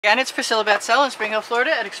And it's Priscilla Batzell in Spring Hill, Florida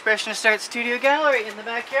at Expressionist Art Studio Gallery in the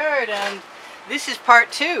backyard, and this is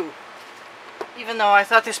part 2. Even though I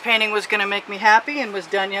thought this painting was going to make me happy and was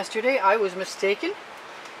done yesterday, I was mistaken.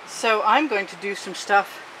 So I'm going to do some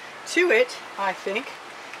stuff to it, I think,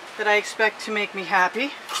 that I expect to make me happy.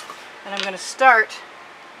 And I'm going to start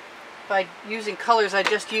by using colors I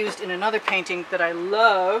just used in another painting that I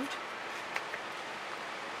loved.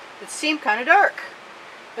 It seemed kind of dark.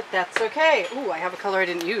 But that's okay. Ooh, I have a color I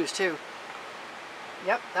didn't use too.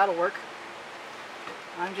 Yep, that'll work.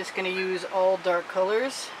 I'm just going to use all dark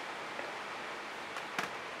colors.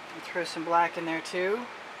 And throw some black in there too.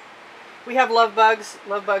 We have love bugs.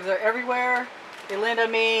 Love bugs are everywhere. They land on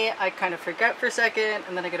me. I kind of freak out for a second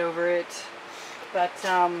and then I get over it. But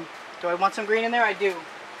do I want some green in there? I do.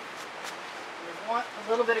 I want a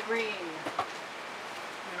little bit of green.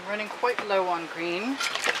 I'm running quite low on green.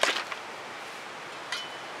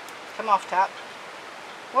 Come off, tap.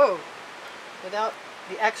 Whoa. Without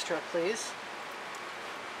the extra, please.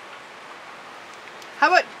 How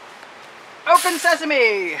about open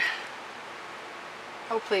sesame?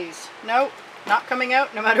 Oh, please. No, not coming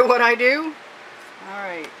out no matter what I do. All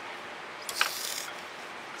right.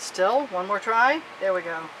 Still, one more try. There we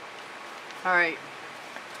go. All right.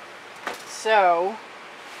 So,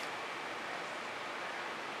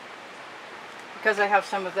 because I have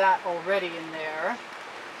some of that already in there,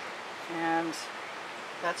 and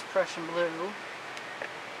that's Prussian blue.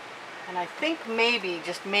 And I think maybe,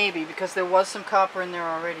 just maybe, because there was some copper in there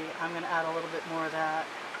already, I'm going to add a little bit more of that.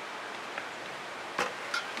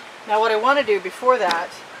 Now what I want to do before that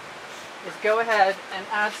is go ahead and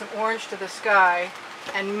add some orange to the sky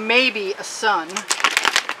and maybe a sun.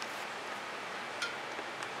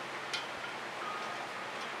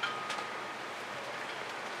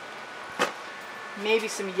 Maybe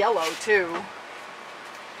some yellow too.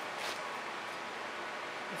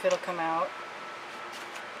 If it'll come out.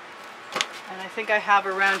 And I think I have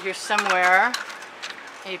around here somewhere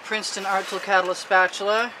a Princeton Art Tool Catalyst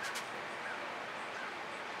spatula.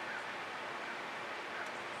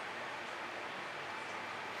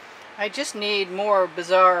 I just need more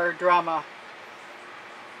bizarre drama.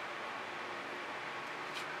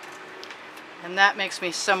 And that makes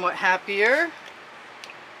me somewhat happier.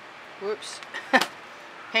 Whoops.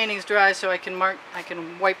 Painting's dry, so I can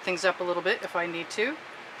wipe things up a little bit if I need to.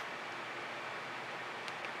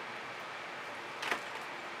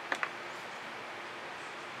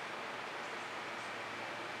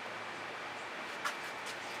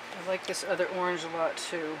 I like this other orange a lot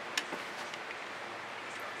too.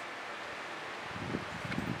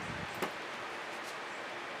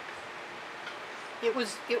 It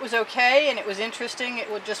was okay and it was interesting. It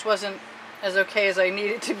just wasn't as okay as I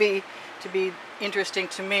needed to be interesting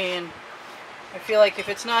to me, and I feel like if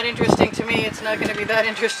it's not interesting to me, it's not going to be that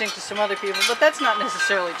interesting to some other people, but that's not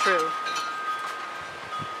necessarily true.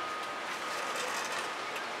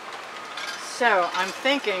 So I'm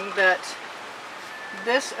thinking that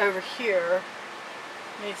this over here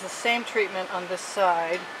needs the same treatment on this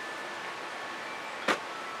side,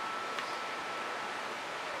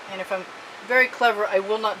 and if I'm very clever, I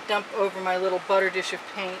will not dump over my little butter dish of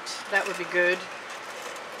paint. That would be good.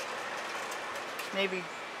 Maybe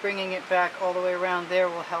bringing it back all the way around there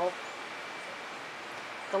will help.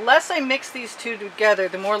 The less I mix these two together,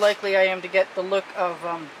 the more likely I am to get the look of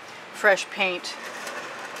fresh paint.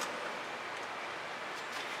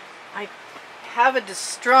 I have a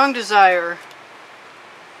strong desire,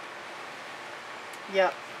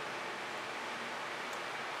 yep,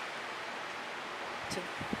 to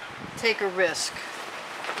take a risk.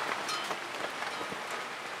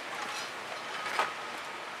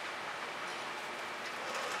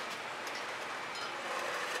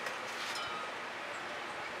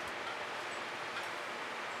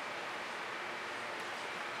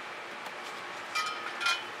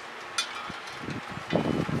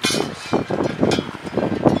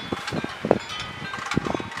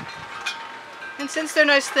 And since they're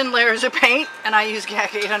nice thin layers of paint, and I use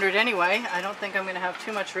GAC 800 anyway, I don't think I'm going to have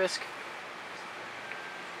too much risk.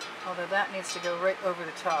 Although that needs to go right over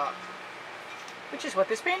the top. Which is what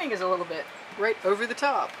this painting is a little bit. Right over the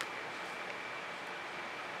top.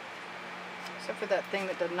 Except for that thing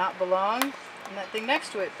that did not belong, and that thing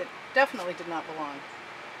next to it that definitely did not belong.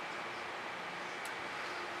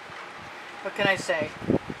 What can I say?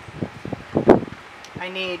 I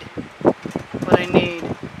need what I need.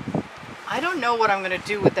 I don't know what I'm going to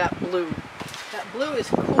do with that blue. That blue is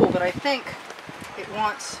cool, but I think it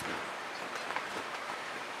wants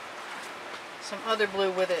some other blue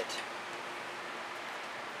with it.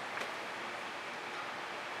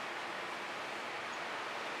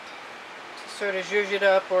 sort of zhuzh it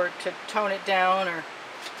up or to tone it down, or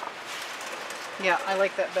yeah, I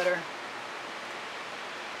like that better.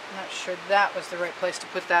 Not sure that was the right place to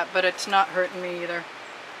put that, but it's not hurting me either.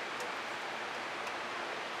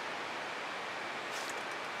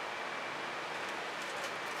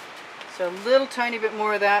 So a little tiny bit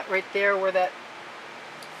more of that right there where that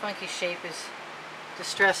funky shape is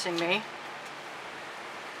distressing me.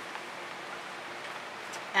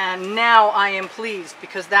 And now I am pleased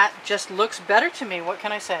because that just looks better to me. What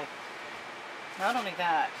can I say? Not only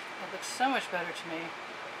that, it looks so much better to me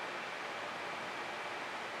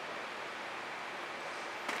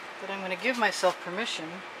that I'm going to give myself permission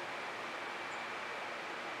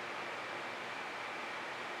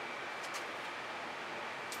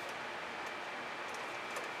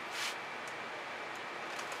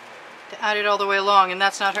to add it all the way along, and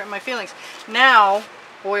that's not hurting my feelings. Now,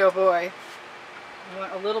 boy oh boy, I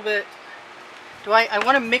want a little bit. I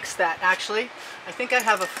want to mix that actually. I think I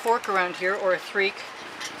have a fork around here, or a threek,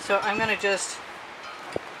 so I'm going to just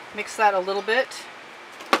mix that a little bit.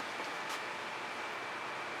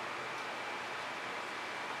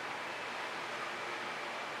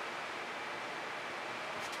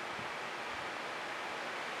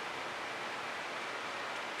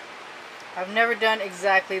 I've never done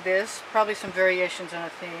exactly this, probably some variations on a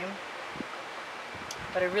theme,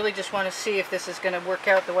 but I really just want to see if this is going to work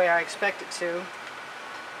out the way I expect it to.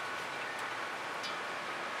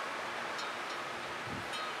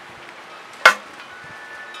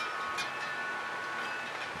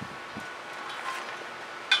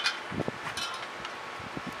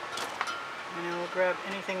 And then we'll grab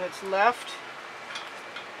anything that's left.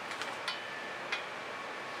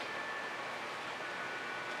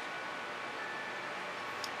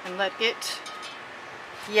 And let it,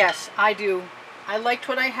 yes, I do. I liked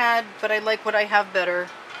what I had, but I like what I have better.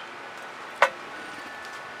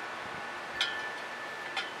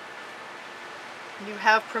 You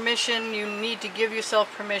have permission, you need to give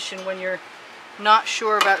yourself permission when you're not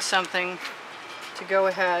sure about something to go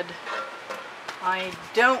ahead. I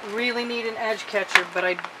don't really need an edge catcher, but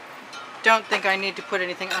I don't think I need to put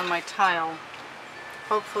anything on my tile.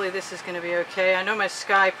 Hopefully this is going to be okay. I know my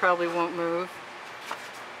sky probably won't move.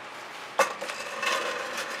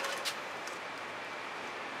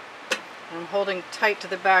 I'm holding tight to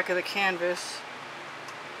the back of the canvas.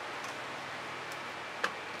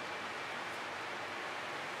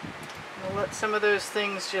 I'll let some of those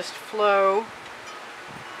things just flow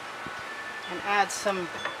and add some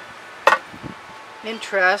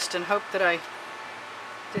interest and hope that I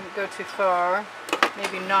didn't go too far.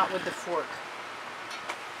 Maybe not with the fork.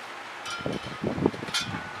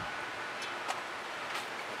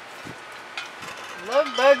 Love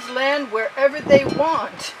bugs land wherever they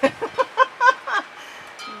want.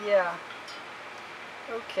 Yeah.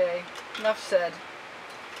 Okay. Enough said.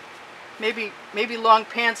 Maybe long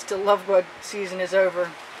pants till love bug season is over.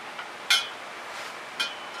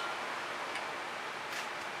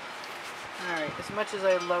 Alright, as much as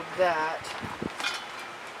I love that,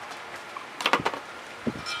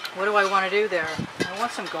 what do I want to do there? I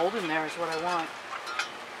want some gold in there is what I want.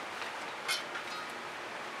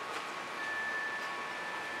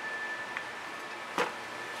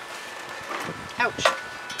 Ouch.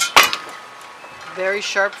 Very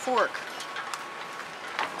sharp fork.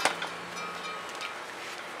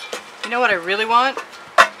 You know what I really want?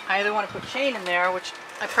 I either want to put chain in there, which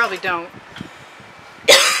I probably don't.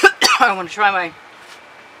 I want to try my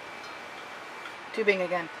tubing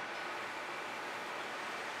again,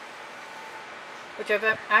 which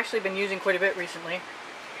I've actually been using quite a bit recently.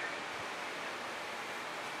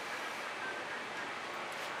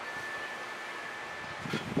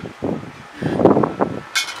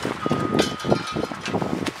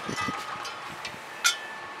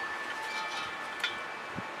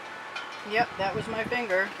 Yep, that was my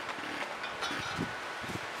finger.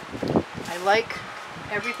 I like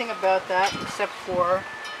everything about that except for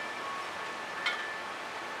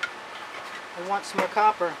I want some more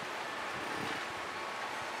copper.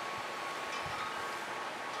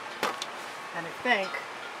 And I think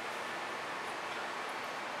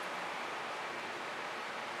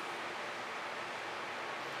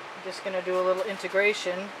I'm just going to do a little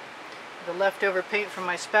integration of the leftover paint from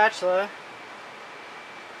my spatula.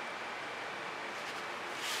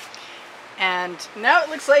 And now it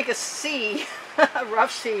looks like a sea, a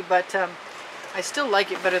rough sea, but I still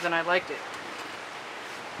like it better than I liked it.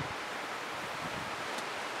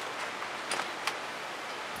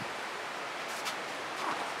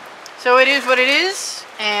 So it is what it is,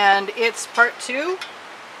 and it's part 2,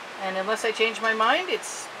 and unless I change my mind,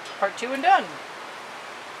 it's part 2 and done.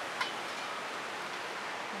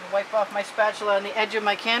 wipe off my spatula on the edge of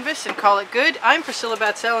my canvas and call it good. I'm Priscilla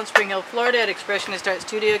Batzell in Spring Hill, Florida at Expressionist Art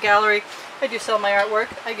Studio Gallery. I do sell my artwork.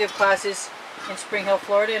 I give classes in Spring Hill,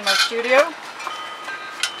 Florida in my studio.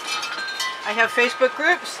 I have Facebook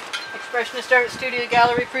groups. Expressionist Art Studio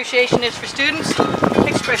Gallery Appreciation is for students.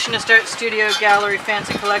 Expressionist Art Studio Gallery Fans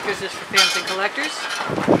and Collectors is for fans and collectors.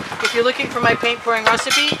 If you're looking for my paint pouring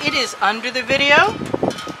recipe, it is under the video,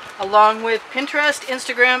 along with Pinterest,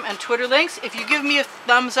 Instagram, and Twitter links. If you give me a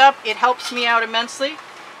thumbs up, it helps me out immensely.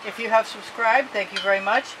 If you have subscribed, thank you very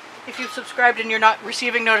much. If you've subscribed and you're not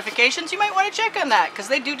receiving notifications, you might want to check on that, because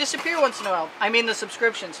they do disappear once in a while. I mean the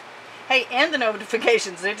subscriptions. Hey, and the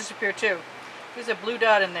notifications, they disappear too. There's a blue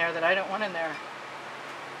dot in there that I don't want in there.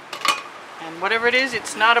 And whatever it is,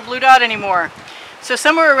 it's not a blue dot anymore. So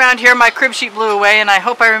somewhere around here my crib sheet blew away, and I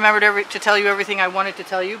hope I remembered to tell you everything I wanted to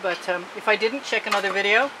tell you, but if I didn't, check another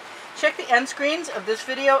video. Check the end screens of this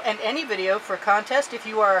video and any video for a contest if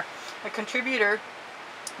you are a contributor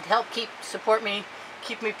to help support me,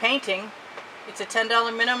 keep me painting. It's a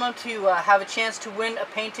 $10 minimum to have a chance to win a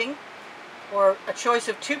painting, or a choice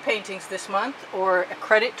of 2 paintings this month, or a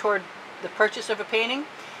credit toward the purchase of a painting,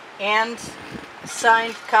 and a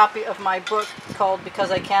signed copy of my book called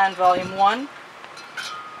Because I Can, Volume 1.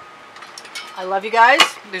 I love you guys.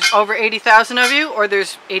 There's over 80,000 of you, or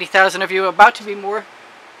there's 80,000 of you, about to be more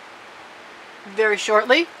very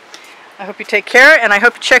shortly. I hope you take care, and I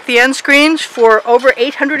hope you check the end screens for over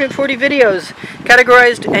 840 videos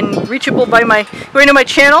categorized and reachable by going to my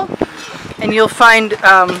channel, and you'll find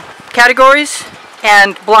categories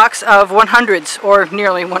and blocks of 100s, or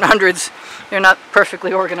nearly 100s. They're not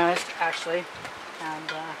perfectly organized, actually.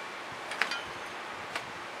 And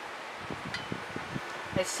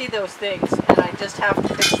I see those things, and I just have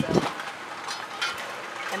to fix them.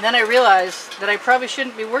 And then I realize that I probably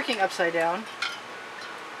shouldn't be working upside down.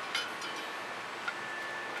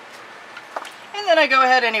 And then I go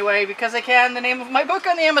ahead anyway, because I can, the name of my book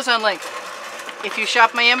on the Amazon link. If you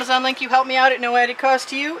shop my Amazon link, you help me out at no added cost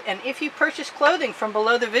to you. And if you purchase clothing from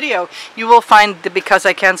below the video, you will find the Because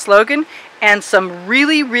I Can slogan and some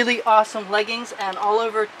really, really awesome leggings and all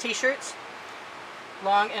over t-shirts.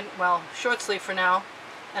 Long and, well, short sleeve for now.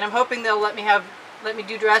 And I'm hoping they'll let me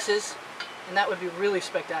do dresses, and that would be really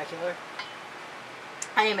spectacular.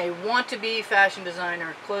 I am a want-to-be fashion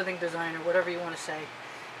designer, clothing designer, whatever you want to say.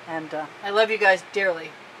 And I love you guys dearly.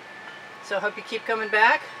 So I hope you keep coming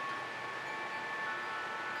back.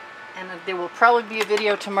 And there will probably be a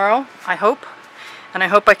video tomorrow, I hope. And I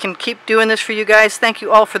hope I can keep doing this for you guys. Thank you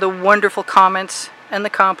all for the wonderful comments and the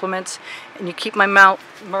compliments. And you keep my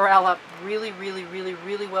morale up really, really, really,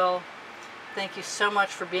 really well. Thank you so much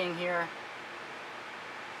for being here.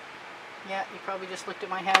 Yeah, you probably just looked at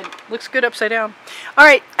my head. Looks good upside down. All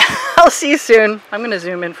right, I'll see you soon. I'm going to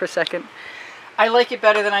zoom in for a second. I like it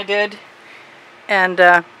better than I did. And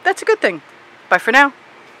that's a good thing. Bye for now.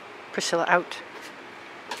 Priscilla out.